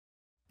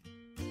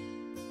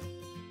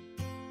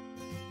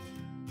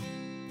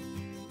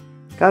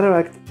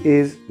Cataract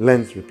is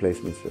lens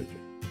replacement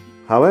surgery.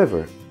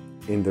 However,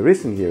 in the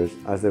recent years,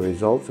 as the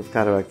results of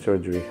cataract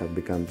surgery have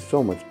become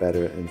so much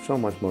better and so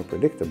much more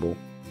predictable,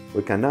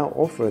 we can now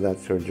offer that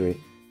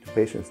surgery to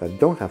patients that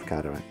don't have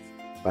cataracts,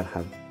 but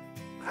have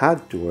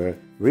had to wear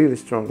really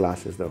strong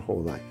glasses their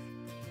whole life.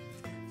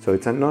 So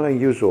it's not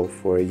unusual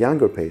for a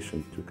younger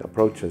patient to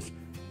approach us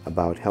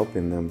about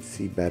helping them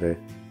see better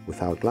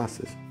without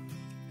glasses.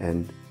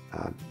 And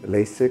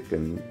LASIK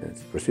and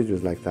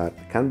procedures like that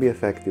can be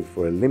effective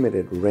for a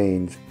limited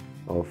range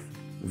of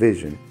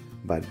vision,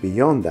 but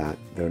beyond that,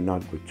 they're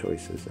not good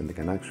choices and they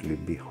can actually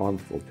be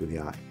harmful to the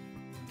eye.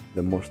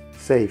 The most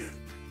safe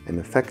and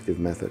effective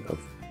method of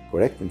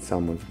correcting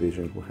someone's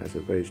vision who has a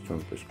very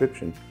strong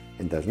prescription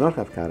and does not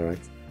have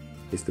cataracts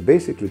is to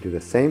basically do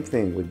the same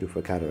thing we do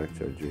for cataract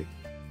surgery,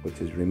 which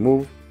is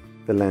remove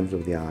the lens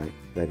of the eye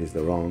that is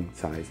the wrong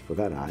size for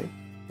that eye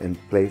and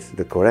place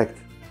the correct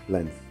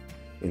lens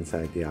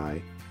inside the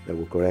eye that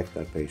will correct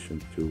that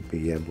patient to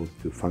be able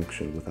to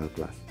function without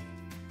glasses.